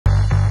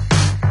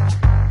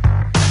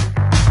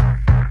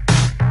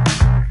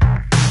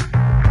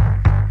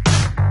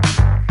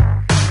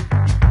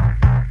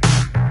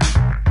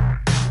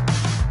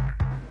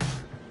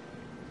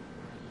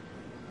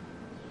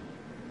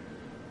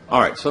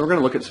Alright, so we're going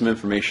to look at some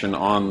information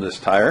on this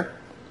tire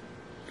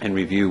and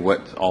review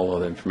what all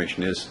of the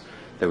information is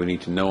that we need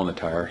to know on the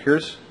tire.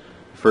 Here's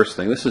the first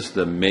thing. This is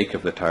the make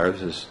of the tire.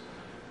 This is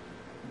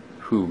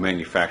who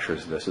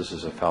manufactures this. This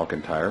is a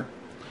Falcon tire.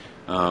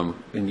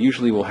 And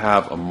usually we'll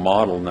have a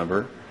model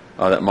number.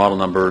 That model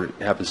number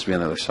happens to be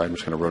on the other side. I'm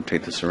just going to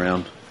rotate this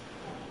around.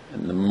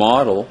 And the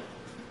model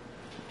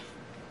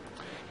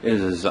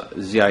is a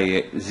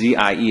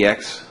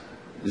ZIEX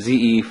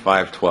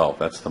ZE512.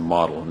 That's the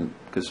model. And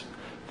because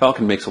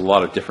Falcon makes a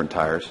lot of different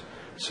tires,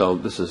 so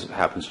this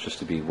happens just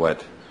to be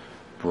what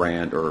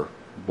brand or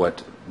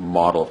what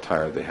model of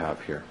tire they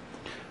have here.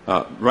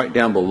 Right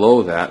down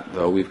below that,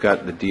 though, we've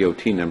got the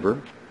DOT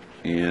number,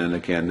 and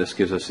again, this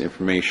gives us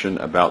information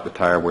about the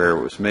tire, where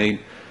it was made,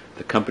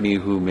 the company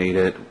who made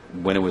it,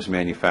 when it was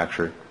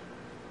manufactured,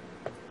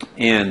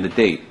 and the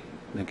date.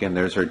 Again,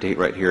 there's our date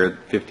right here,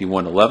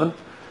 5111.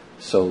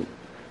 So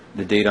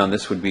the date on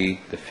this would be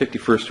the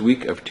 51st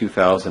week of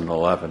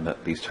 2011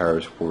 that these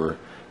tires were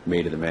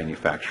made of the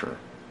manufacturer.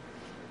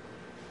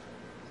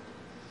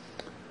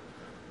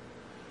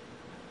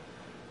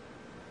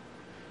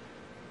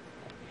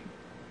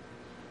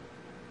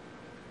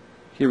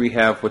 Here we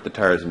have what the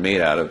tire is made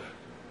out of.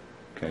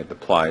 Okay, the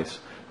plies.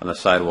 On the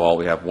sidewall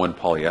we have 1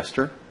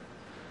 polyester.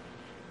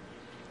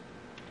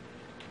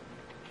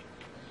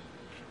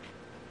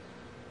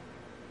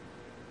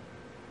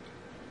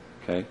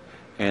 Okay,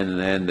 and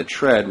then the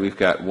tread, we've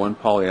got 1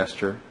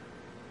 polyester,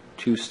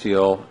 2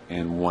 steel,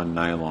 and 1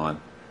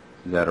 nylon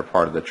that are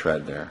part of the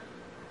tread there.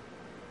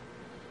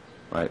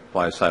 Right,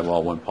 ply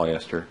sidewall, 1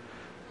 polyester,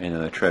 and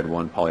then the tread,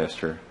 1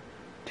 polyester,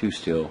 2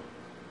 steel,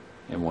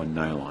 and 1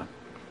 nylon.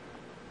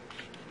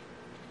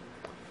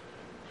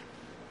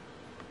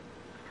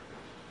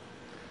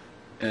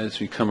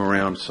 As we come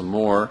around some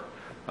more,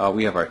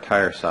 we have our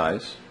tire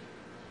size.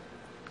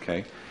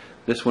 Okay,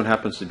 this one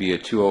happens to be a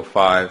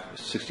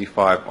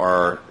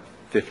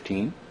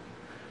 205/65R15.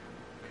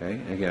 Okay,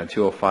 and again, a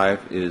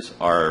 205 is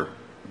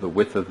the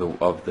width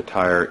of the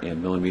tire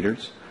in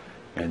millimeters,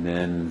 and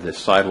then the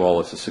sidewall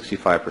is the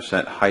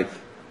 65% height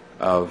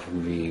of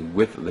the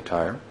width of the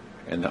tire,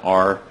 and the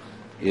R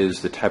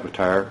is the type of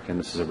tire, and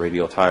this is a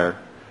radial tire,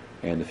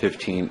 and the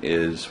 15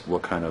 is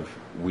what kind of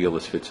wheel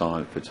this fits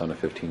on. It fits on a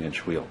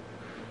 15-inch wheel.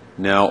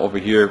 Now over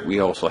here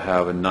we also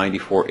have a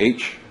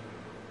 94H.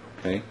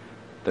 Okay,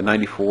 the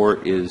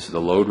 94 is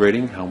the load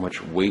rating, how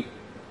much weight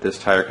this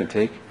tire can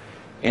take,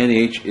 and the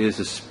H is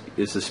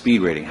the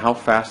speed rating, how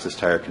fast this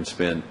tire can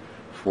spin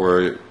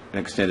for an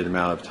extended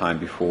amount of time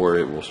before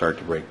it will start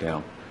to break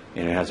down,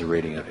 and it has a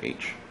rating of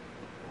H.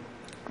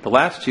 The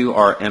last two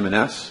are M and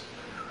S.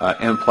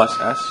 M plus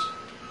S.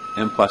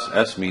 M plus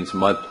S means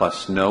mud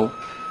plus snow.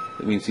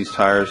 It means these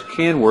tires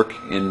can work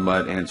in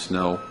mud and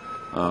snow.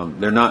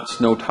 They're not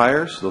snow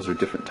tires. Those are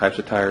different types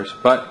of tires,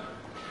 but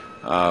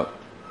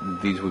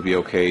these would be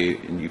okay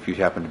if you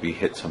happen to be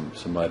hit some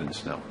mud and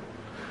snow.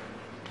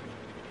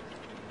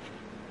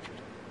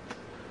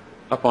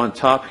 Up on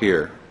top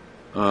here,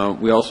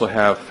 we also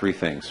have 3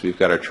 things. We've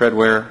got our tread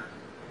wear,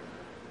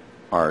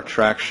 our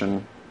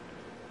traction,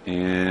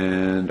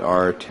 and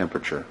our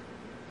temperature.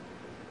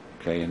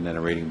 Okay, and then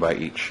a rating by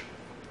each.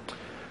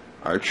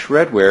 Our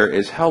tread wear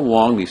is how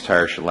long these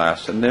tires should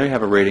last, and they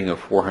have a rating of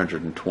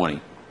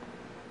 420.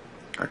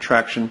 Our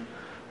traction,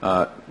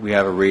 we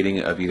have a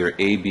rating of either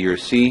A, B, or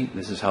C.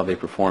 This is how they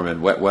perform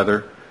in wet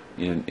weather,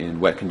 in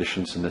wet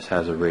conditions, and this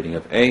has a rating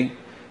of A.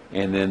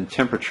 And then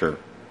temperature,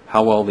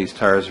 how well these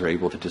tires are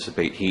able to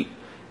dissipate heat,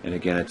 and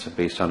again it's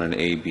based on an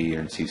A, B,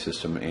 and C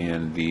system,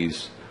 and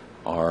these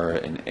are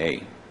an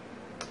A.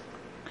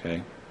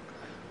 Okay.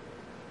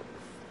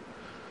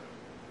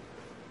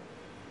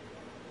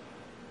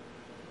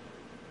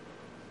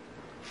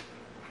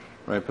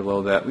 Right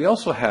below that we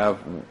also have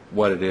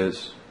what it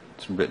is.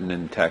 It's written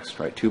in text,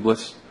 right?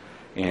 Tubeless,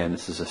 and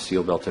this is a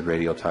steel belted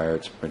radial tire.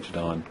 It's printed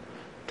on the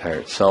tire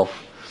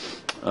itself.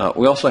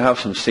 We also have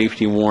some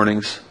safety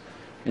warnings,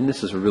 and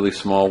this is really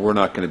small. We're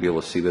not going to be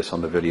able to see this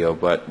on the video,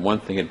 but one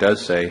thing it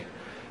does say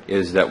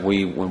is that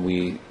when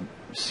we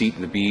seat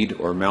the bead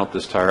or mount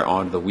this tire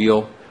onto the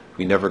wheel,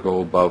 we never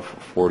go above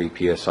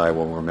 40 psi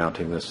when we're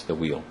mounting this to the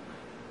wheel.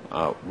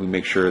 We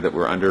make sure that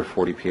we're under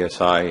 40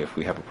 psi. If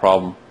we have a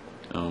problem,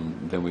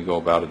 then we go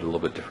about it a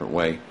little bit different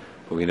way.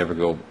 But we never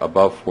go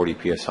above 40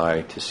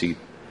 psi to seat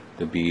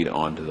the bead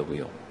onto the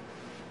wheel.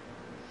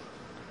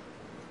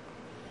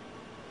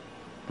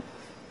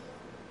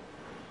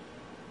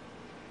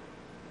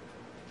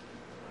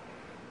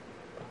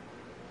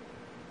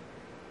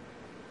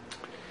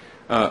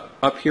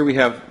 Up here we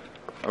have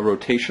a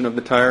rotation of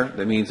the tire.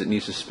 That means it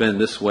needs to spin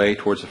this way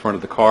towards the front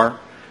of the car.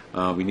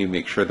 We need to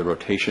make sure the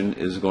rotation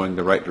is going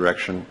the right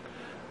direction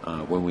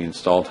when we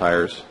install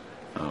tires.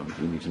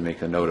 We need to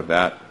make a note of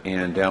that.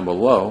 And down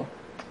below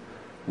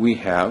we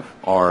have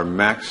our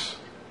max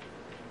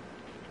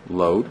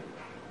load,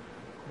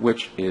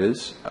 which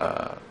is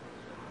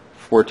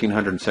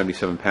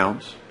 1,477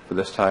 pounds for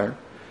this tire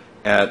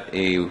at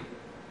a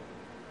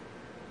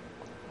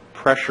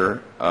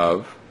pressure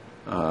of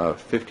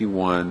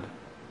 51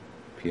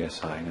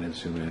 psi. I'm going to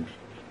zoom in.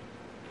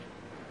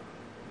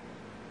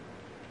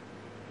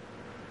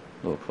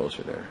 a little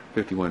closer there,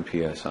 51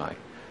 psi.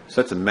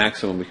 So that's the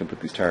maximum we can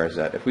put these tires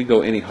at. If we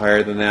go any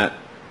higher than that,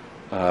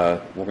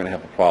 we're going to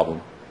have a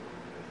problem.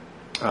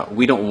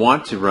 We don't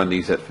want to run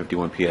these at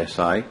 51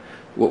 psi.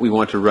 What we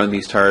want to run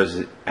these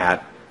tires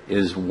at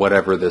is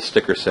whatever the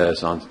sticker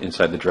says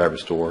inside the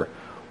driver's door,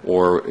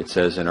 or it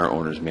says in our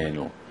owner's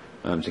manual,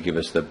 to give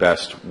us the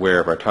best wear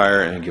of our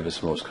tire and give us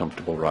the most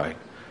comfortable ride.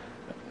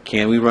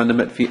 Can we run them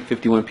at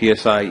 51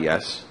 psi?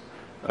 Yes.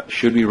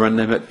 Should we run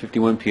them at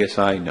 51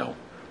 psi? No.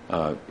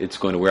 It's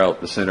going to wear out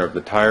the center of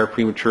the tire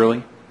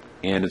prematurely,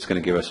 and it's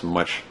going to give us a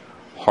much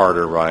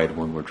harder ride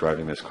when we're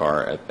driving this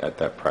car at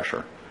that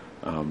pressure.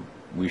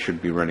 We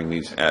should be running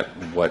these at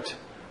what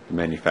the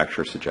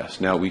manufacturer suggests.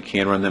 Now, we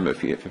can run them at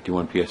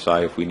 51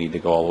 psi if we need to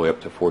go all the way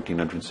up to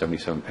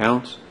 1,477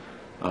 pounds.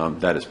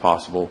 That is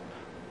possible,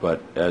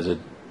 but as a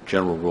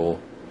general rule,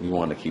 we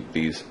want to keep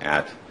these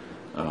at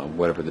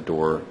whatever the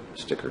door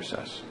sticker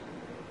says.